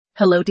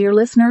Hello, dear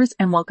listeners,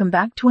 and welcome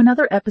back to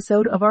another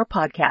episode of our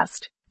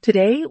podcast.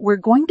 Today, we're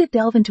going to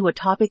delve into a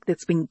topic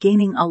that's been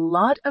gaining a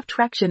lot of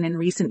traction in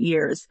recent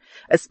years,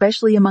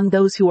 especially among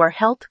those who are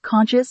health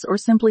conscious or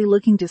simply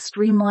looking to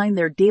streamline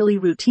their daily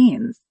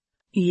routines.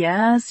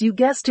 Yes, you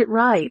guessed it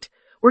right.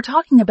 We're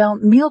talking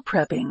about meal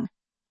prepping.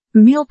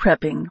 Meal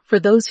prepping, for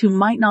those who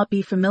might not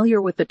be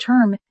familiar with the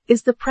term,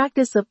 is the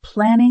practice of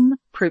planning,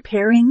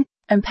 preparing,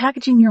 and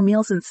packaging your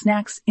meals and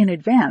snacks in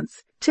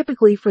advance,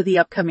 typically for the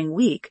upcoming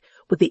week,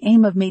 with the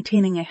aim of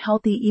maintaining a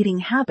healthy eating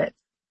habit.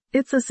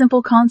 It's a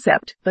simple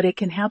concept, but it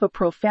can have a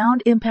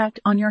profound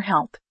impact on your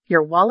health,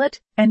 your wallet,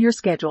 and your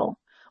schedule.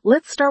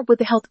 Let's start with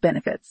the health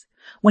benefits.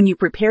 When you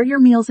prepare your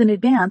meals in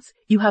advance,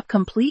 you have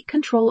complete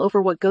control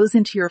over what goes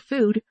into your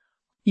food.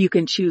 You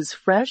can choose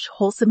fresh,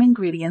 wholesome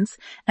ingredients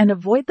and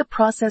avoid the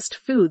processed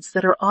foods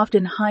that are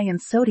often high in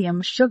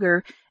sodium,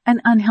 sugar,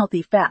 and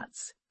unhealthy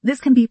fats. This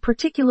can be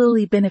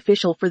particularly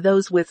beneficial for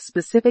those with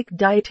specific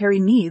dietary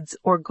needs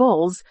or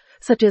goals,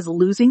 such as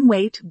losing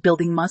weight,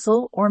 building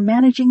muscle, or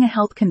managing a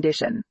health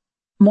condition.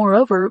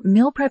 Moreover,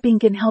 meal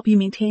prepping can help you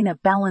maintain a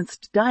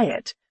balanced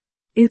diet.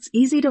 It's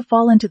easy to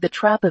fall into the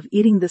trap of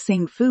eating the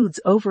same foods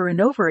over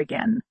and over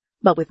again.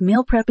 But with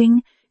meal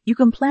prepping, you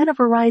can plan a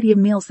variety of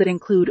meals that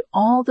include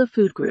all the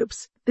food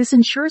groups. This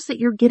ensures that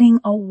you're getting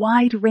a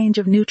wide range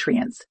of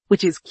nutrients,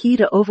 which is key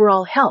to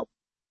overall health.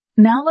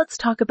 Now let's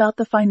talk about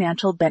the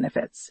financial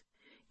benefits.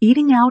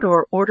 Eating out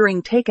or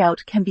ordering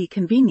takeout can be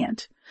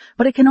convenient,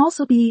 but it can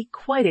also be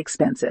quite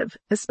expensive,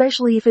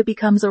 especially if it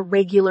becomes a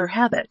regular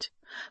habit.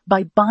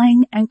 By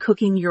buying and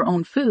cooking your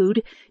own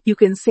food, you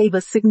can save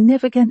a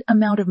significant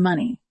amount of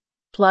money.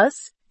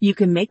 Plus, you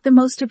can make the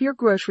most of your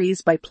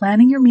groceries by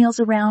planning your meals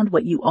around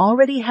what you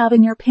already have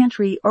in your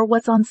pantry or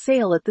what's on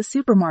sale at the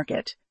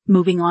supermarket.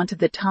 Moving on to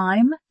the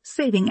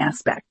time-saving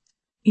aspect.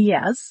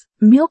 Yes,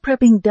 meal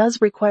prepping does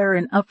require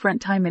an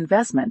upfront time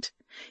investment.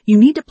 You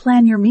need to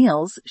plan your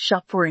meals,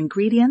 shop for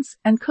ingredients,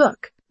 and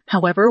cook.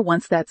 However,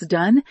 once that's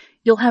done,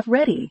 you'll have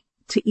ready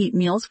to eat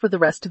meals for the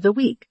rest of the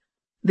week.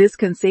 This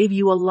can save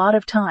you a lot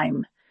of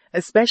time,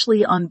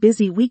 especially on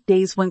busy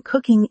weekdays when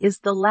cooking is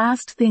the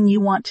last thing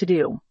you want to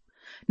do.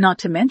 Not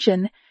to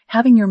mention,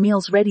 having your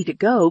meals ready to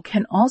go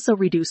can also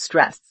reduce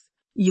stress.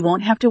 You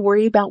won't have to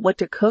worry about what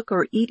to cook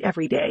or eat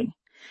every day.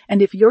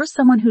 And if you're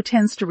someone who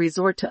tends to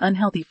resort to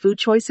unhealthy food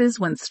choices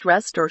when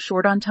stressed or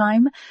short on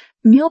time,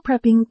 meal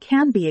prepping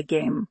can be a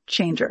game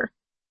changer.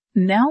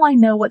 Now I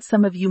know what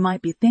some of you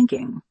might be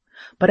thinking,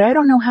 but I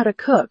don't know how to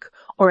cook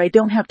or I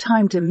don't have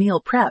time to meal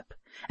prep,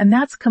 and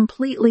that's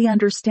completely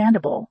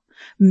understandable.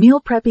 Meal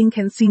prepping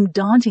can seem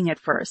daunting at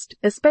first,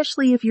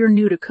 especially if you're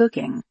new to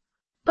cooking.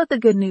 But the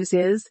good news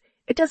is,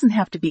 it doesn't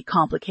have to be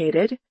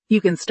complicated.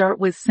 You can start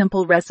with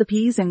simple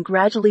recipes and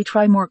gradually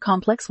try more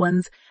complex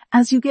ones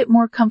as you get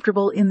more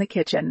comfortable in the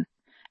kitchen.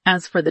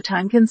 As for the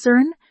time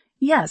concern,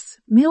 yes,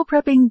 meal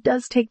prepping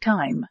does take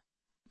time.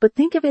 But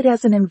think of it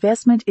as an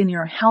investment in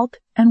your health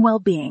and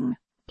well-being.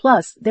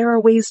 Plus, there are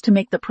ways to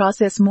make the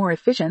process more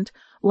efficient,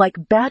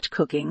 like batch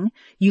cooking,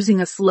 using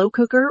a slow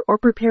cooker, or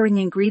preparing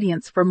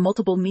ingredients for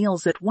multiple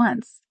meals at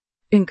once.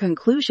 In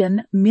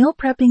conclusion, meal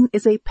prepping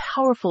is a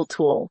powerful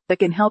tool that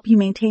can help you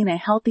maintain a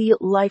healthy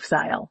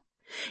lifestyle.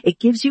 It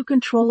gives you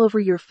control over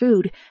your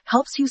food,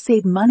 helps you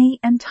save money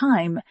and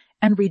time,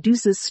 and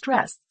reduces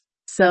stress.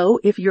 So,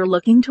 if you're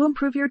looking to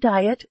improve your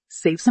diet,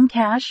 save some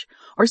cash,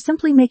 or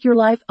simply make your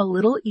life a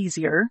little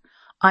easier,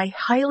 I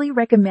highly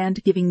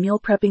recommend giving meal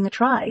prepping a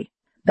try.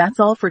 That's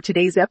all for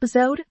today's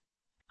episode.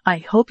 I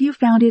hope you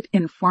found it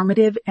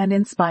informative and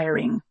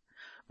inspiring.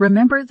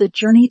 Remember, the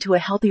journey to a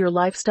healthier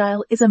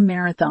lifestyle is a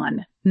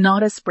marathon,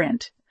 not a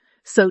sprint.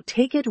 So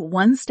take it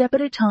one step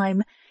at a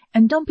time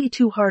and don't be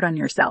too hard on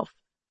yourself.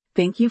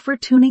 Thank you for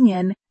tuning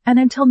in, and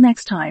until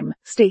next time,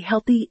 stay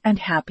healthy and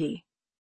happy.